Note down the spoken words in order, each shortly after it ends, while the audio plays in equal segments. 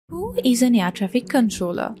Who is an air traffic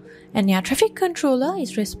controller? An air traffic controller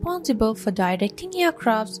is responsible for directing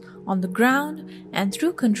aircrafts on the ground and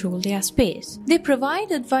through controlled airspace. They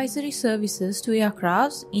provide advisory services to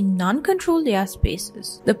aircrafts in non-controlled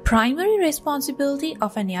airspaces. The primary responsibility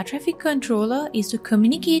of an air traffic controller is to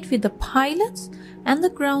communicate with the pilots and the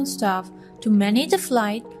ground staff to manage a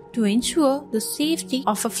flight to ensure the safety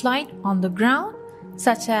of a flight on the ground,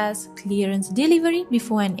 such as clearance delivery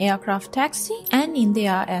before an aircraft taxi and in the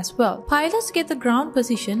air as well. Pilots get the ground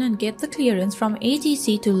position and get the clearance from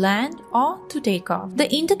ATC to land or to take off. The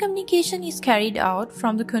intercommunication is carried out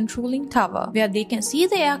from the controlling tower, where they can see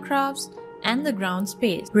the aircrafts and the ground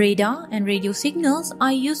space. Radar and radio signals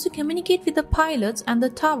are used to communicate with the pilots and the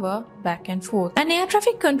tower back and forth. An air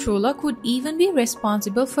traffic controller could even be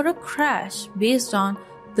responsible for a crash based on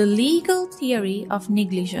the legal theory of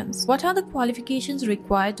negligence. What are the qualifications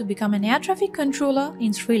required to become an air traffic controller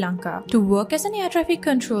in Sri Lanka? To work as an air traffic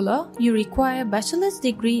controller, you require a bachelor's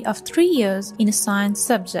degree of 3 years in a science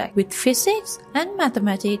subject with physics and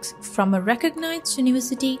mathematics from a recognized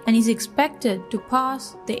university and is expected to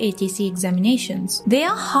pass the ATC examinations. They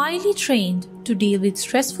are highly trained to deal with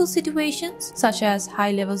stressful situations such as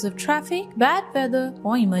high levels of traffic, bad weather,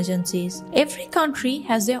 or emergencies. Every country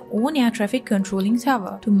has their own air traffic controlling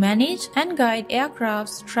tower to manage and guide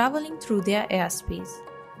aircrafts traveling through their airspace.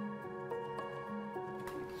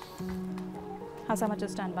 Hasama to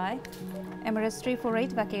stand by. Emirates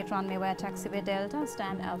 348, vacate runway via taxiway Delta,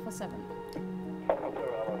 stand Alpha 7.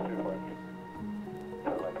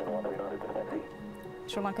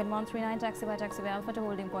 Sri Lankan 139, taxiway Alpha to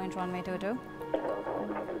holding point runway 22.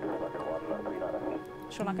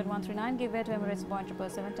 Sri Lankan 139, give way to Emirates point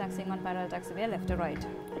 777, taxiing on parallel taxiway left to right.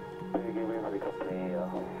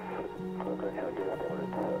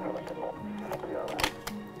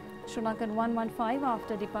 Sri Lankan 115,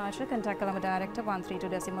 after departure, contact Colombo director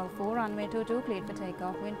 132.4, runway 22, cleared for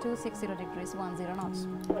takeoff, wind 260 degrees 10 knots.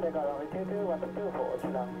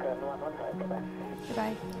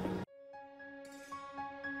 Goodbye.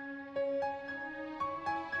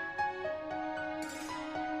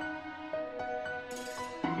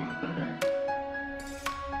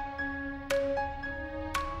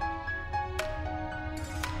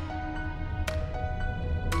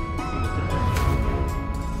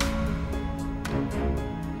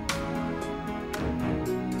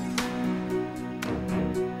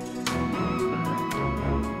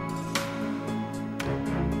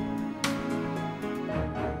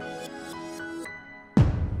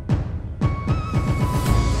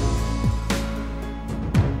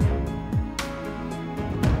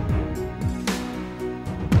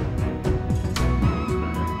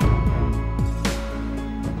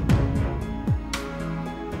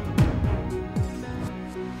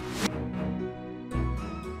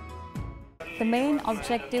 The main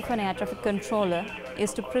objective of an air traffic controller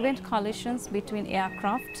is to prevent collisions between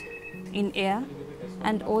aircraft in air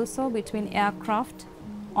and also between aircraft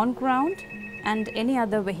on ground and any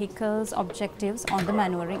other vehicles objectives on the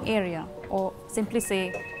maneuvering area, or simply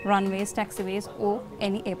say runways, taxiways, or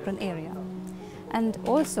any apron area. And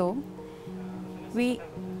also we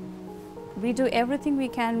do everything we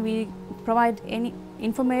can. We provide any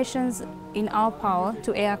informations in our power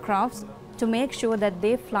to aircrafts to make sure that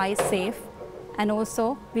they fly safe, and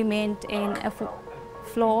also we maintain a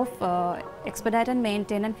flow of expedite and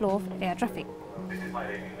maintain and flow of air traffic.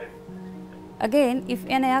 Again, if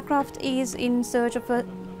an aircraft is in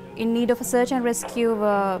need of a search and rescue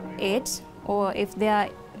aid, or if there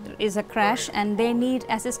is a crash and they need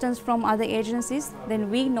assistance from other agencies, then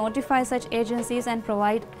we notify such agencies and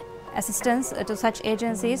provide assistance to such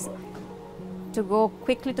agencies to go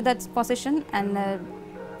quickly to that position and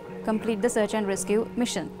complete the search and rescue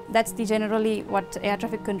mission. That's generally what air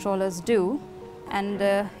traffic controllers do. And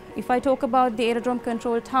if I talk about the aerodrome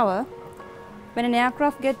control tower, when an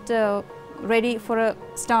aircraft gets ready for a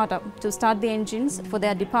startup to start the engines for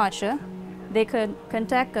their departure, they can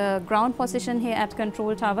contact ground position here at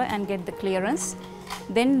control tower and get the clearance.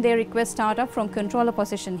 Then they request startup from controller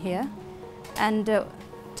position here and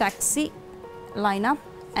taxi line up,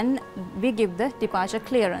 and we give the departure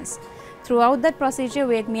clearance. Throughout that procedure,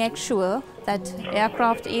 we make sure that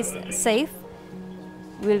aircraft is safe,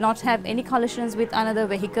 will not have any collisions with another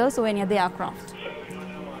vehicles or any other aircraft.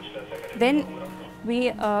 Then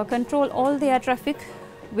we control all the air traffic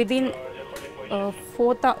within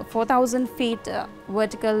 4,000 feet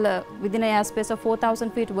vertical, within an airspace of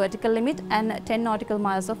 4,000 feet vertical limit and 10 nautical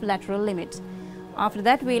miles of lateral limit. After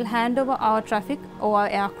that, we will hand over our traffic or our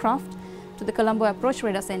aircraft to the Colombo Approach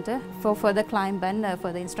Radar Center for further climb and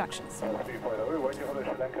further instructions.